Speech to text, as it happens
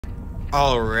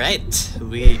Alright,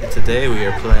 today we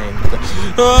are playing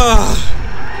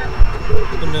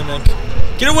the Mimic.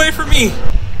 Get away from me!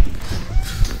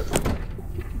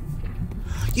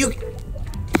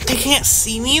 They can't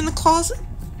see me in the closet?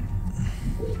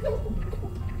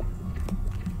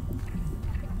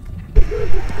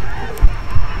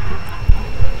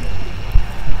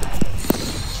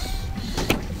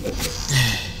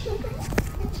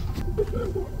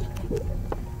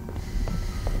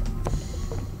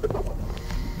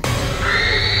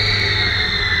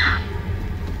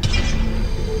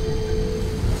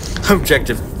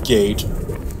 Objective gauge.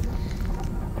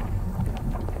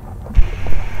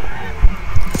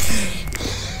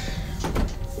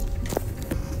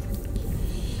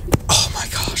 Oh my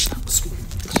gosh, that was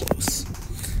close.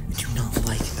 I do not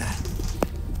like that.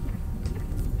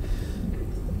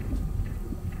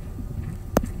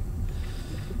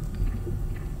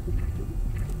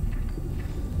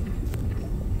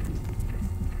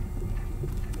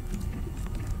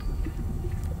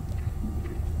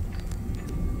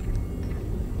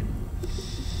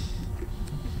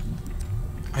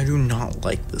 I do not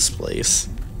like this place.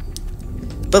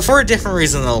 But for a different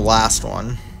reason than the last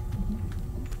one.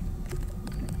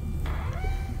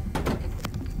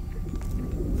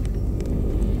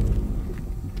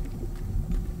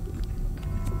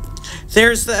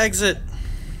 There's the exit.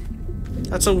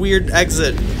 That's a weird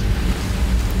exit.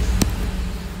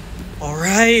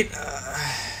 Alright.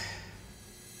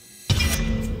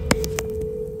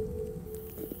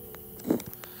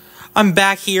 I'm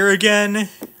back here again.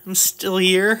 I'm still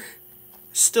here.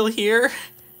 Still here.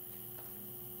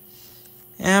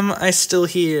 Am I still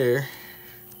here?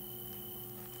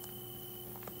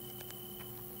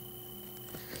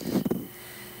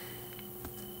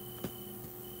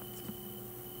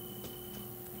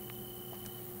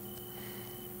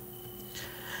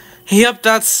 Yep,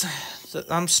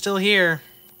 I'm still here.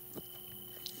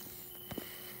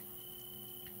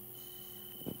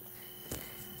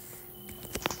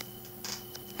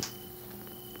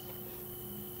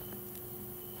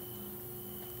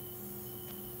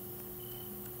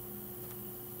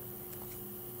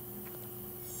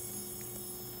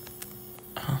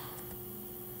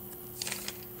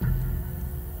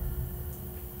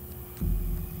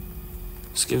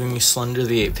 It's giving me Slender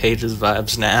the 8 Pages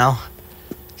vibes now,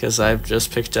 because I've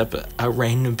just picked up a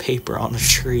random paper on a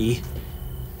tree.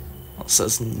 Well, it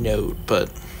says note,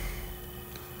 but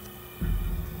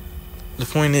the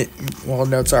point well,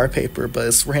 notes are paper, but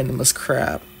it's random as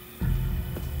crap.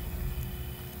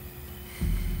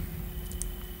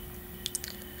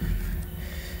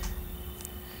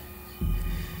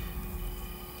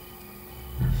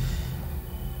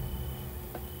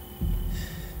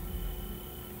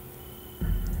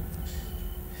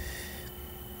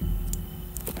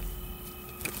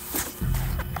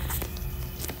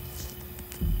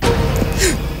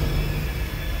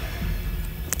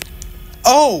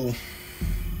 Oh!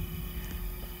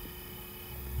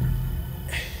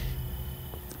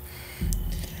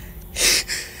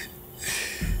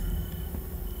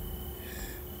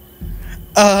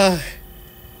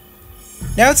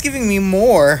 Now it's giving me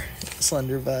more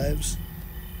Slender vibes.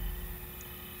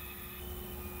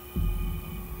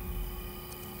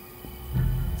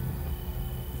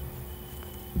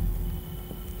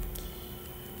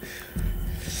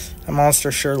 That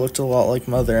monster sure looked a lot like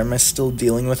Mother. Am I still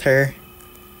dealing with her?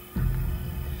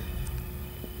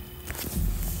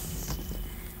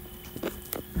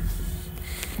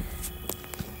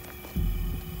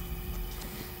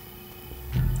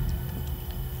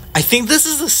 I think this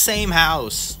is the same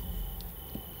house.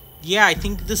 Yeah, I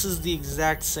think this is the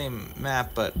exact same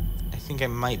map, but I think I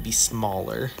might be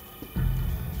smaller.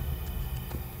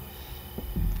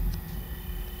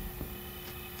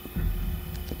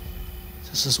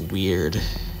 This is weird.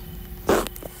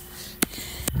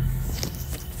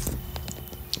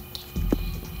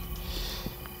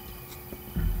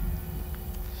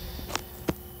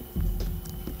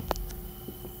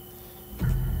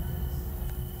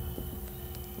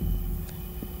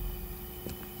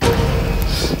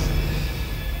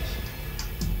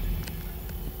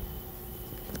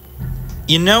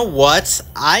 You know what?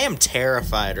 I am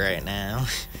terrified right now.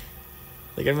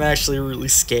 Like, I'm actually really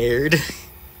scared. I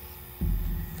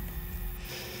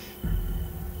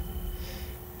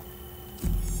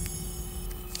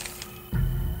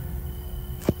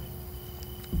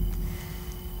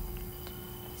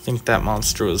think that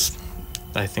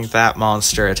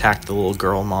monster attacked the little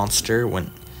girl monster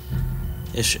when,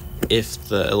 if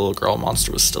the little girl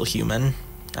monster was still human.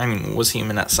 I mean, was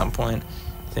human at some point.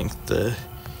 I think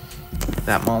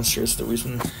that monster is the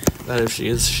reason that if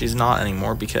she's not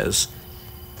anymore, because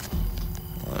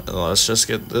let's just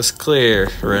get this clear.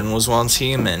 Rin was once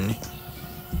human.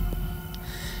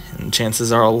 And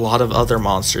chances are a lot of other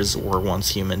monsters were once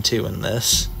human too in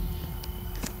this.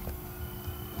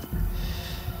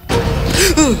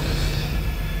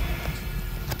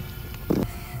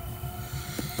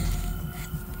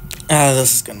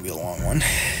 This is gonna be a long one.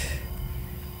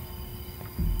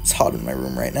 It's hot in my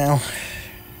room right now.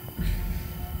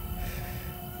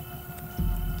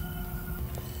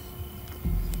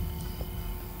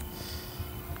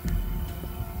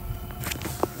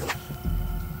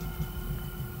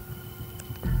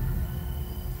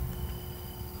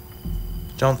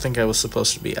 Don't think I was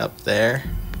supposed to be up there.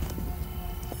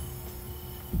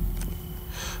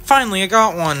 Finally, I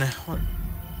got one! What?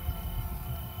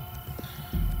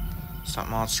 It's that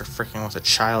monster freaking with a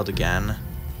child again.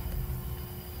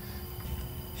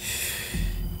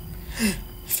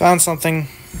 Found something.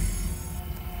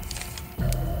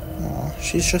 Aw,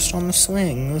 she's just on the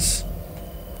swings.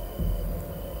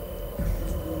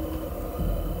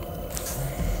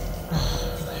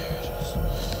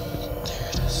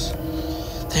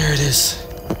 There it is.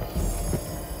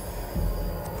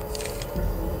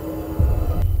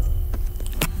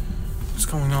 What's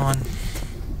going on?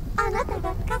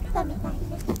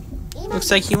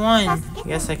 Looks like you won.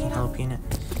 Yes, I can help you now.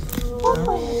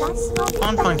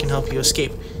 Pon can help you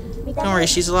escape. Don't worry,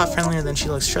 she's a lot friendlier than she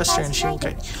looks. Trust her and she will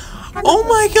guide you. Oh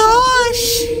my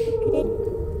gosh!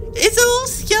 It's a little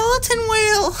skeleton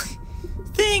whale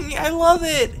thing. I love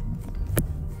it.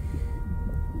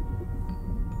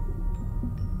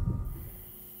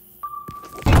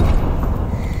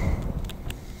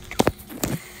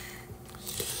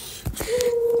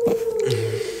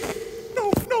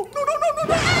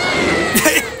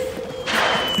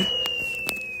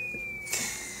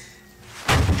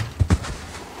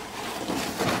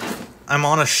 I'm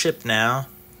on a ship now.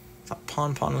 I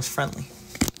thought Pon was friendly.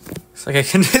 It's like I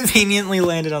conveniently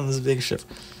landed on this big ship.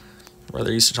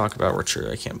 Brother used to talk about were true.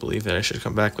 I can't believe it. I should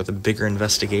come back with a bigger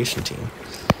investigation team.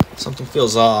 Something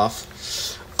feels off.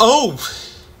 Oh!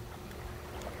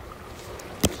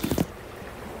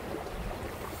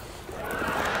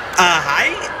 Hi,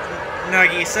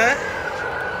 Nagisa.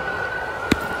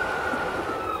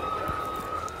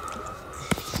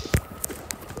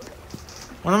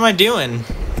 What am I doing?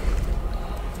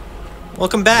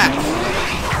 Welcome back.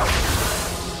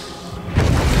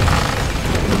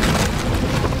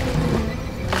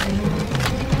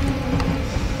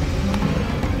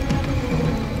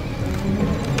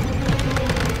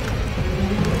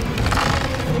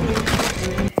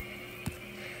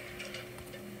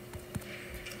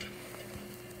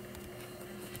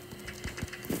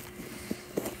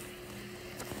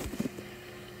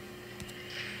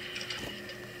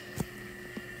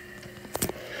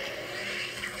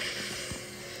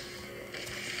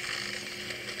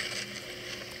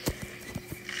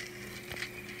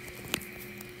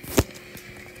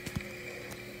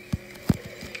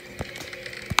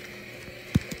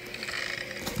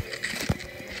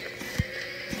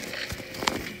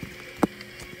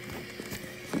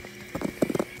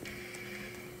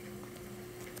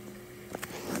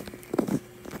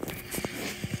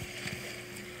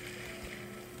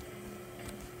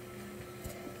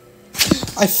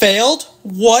 I failed?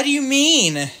 What do you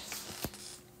mean?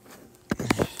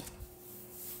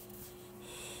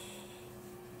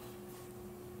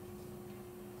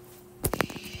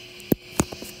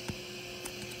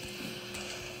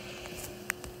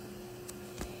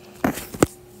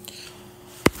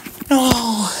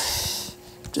 No.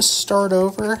 Just start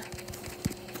over.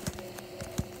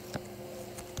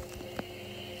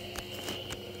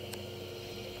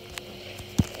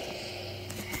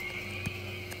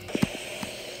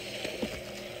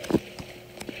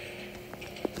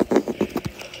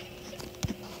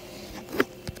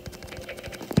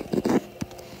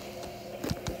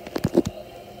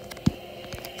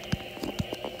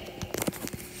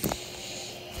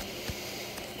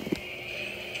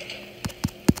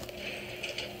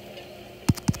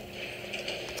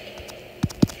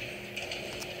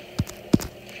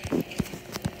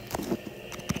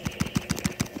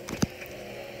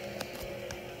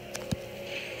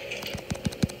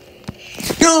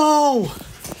 No!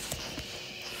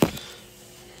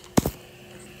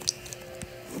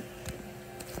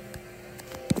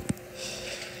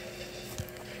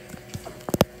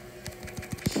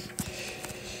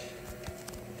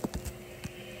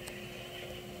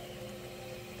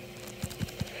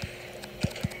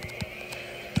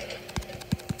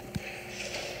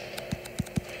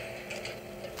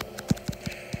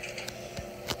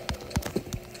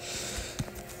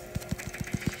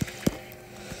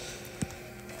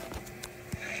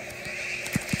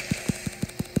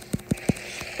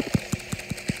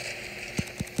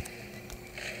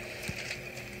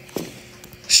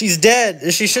 She's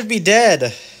dead. She should be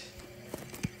dead.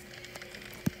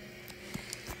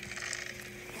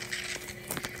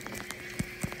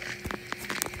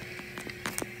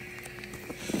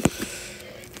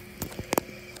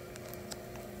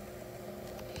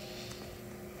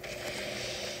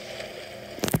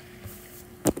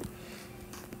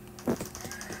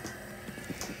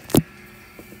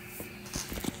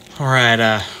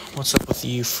 Alright, what's up with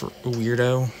you,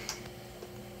 weirdo?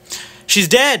 She's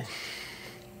dead!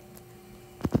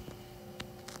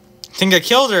 I think I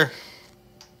killed her.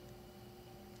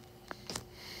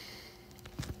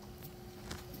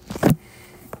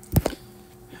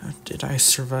 How did I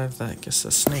survive that? I guess the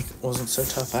snake wasn't so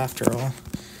tough after all.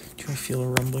 Do I feel a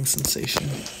rumbling sensation?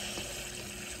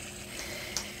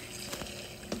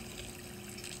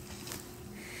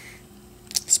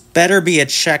 This better be a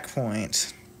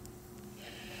checkpoint.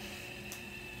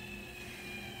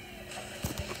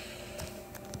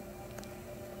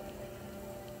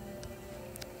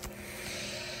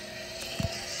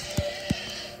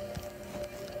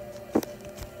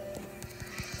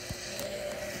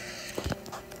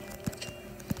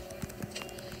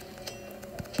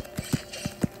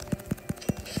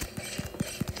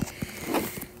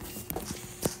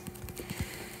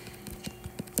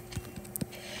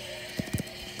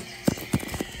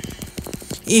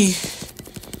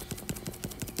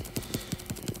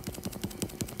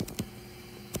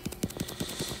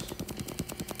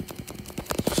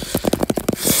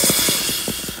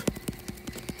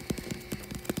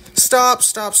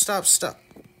 Stop.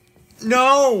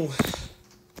 No!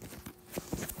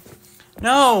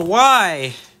 No,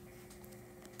 why?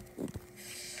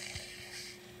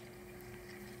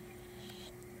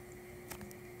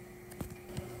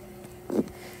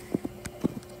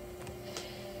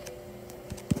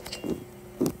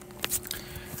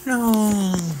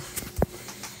 No.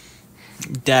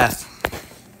 Death.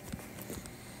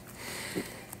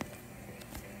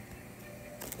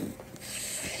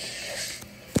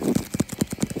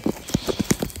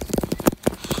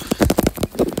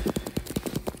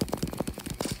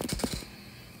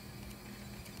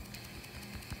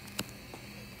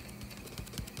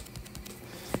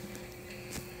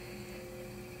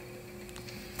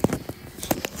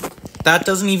 That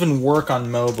doesn't even work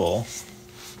on mobile.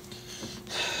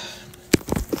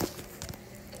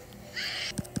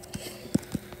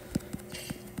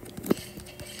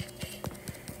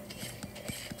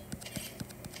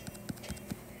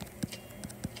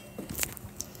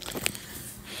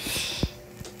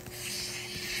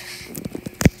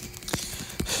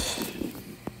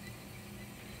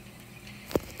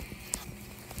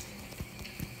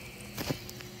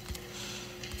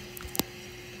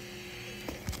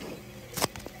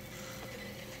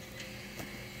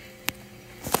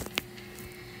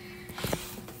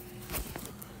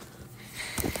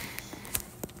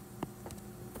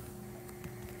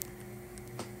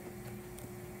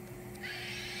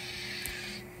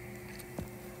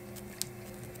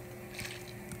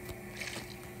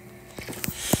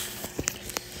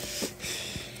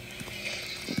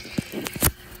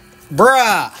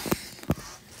 Bruh!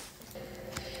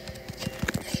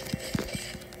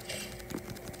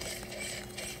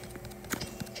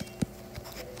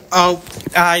 Oh,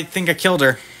 I think I killed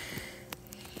her.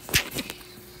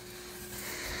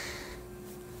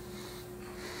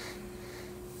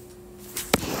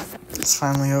 It's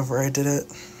finally over, I did it.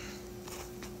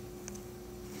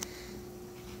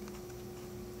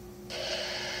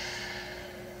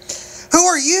 Who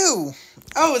are you?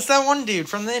 Oh, it's that one dude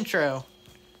from the intro.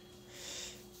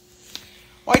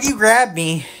 Why'd you grab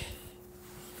me?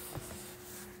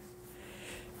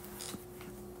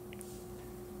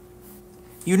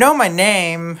 You know my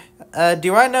name.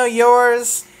 Do I know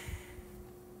yours?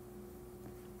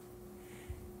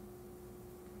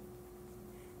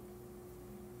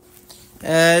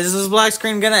 Is this black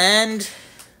screen gonna end?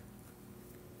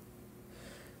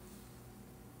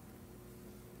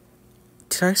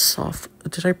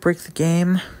 Did I break the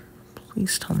game?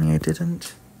 Please tell me I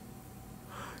didn't.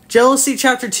 Jealousy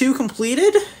Chapter 2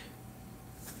 completed?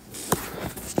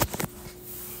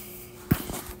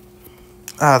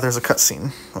 Ah, there's a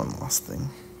cutscene. One last thing.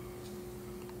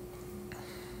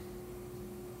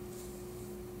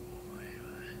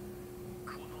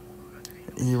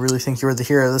 You really think you were the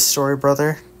hero of this story,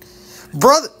 brother?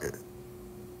 Brother!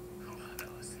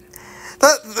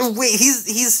 Wait,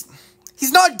 he's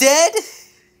not dead?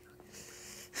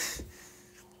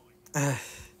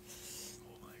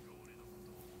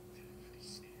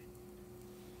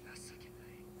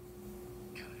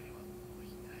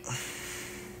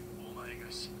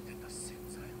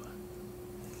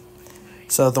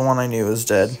 So the one I knew is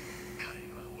dead.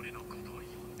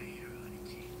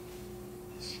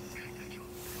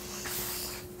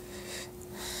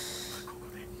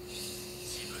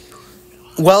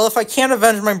 Well, if I can't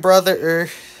avenge my brother,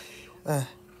 if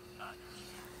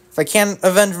I can't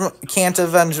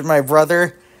avenge my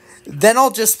brother, then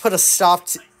I'll just put a stop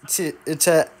to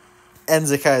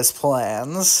Enzekai's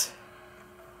plans.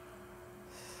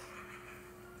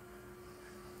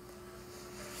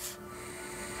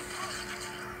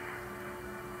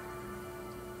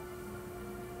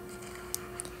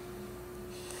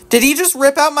 Did he just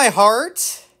rip out my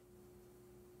heart?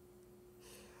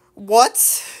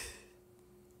 What?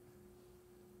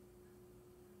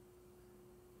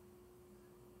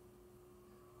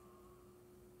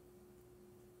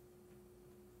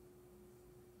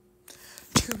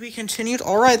 To be continued.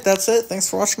 Alright, that's it. Thanks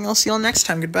for watching. I'll see you all next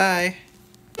time. Goodbye.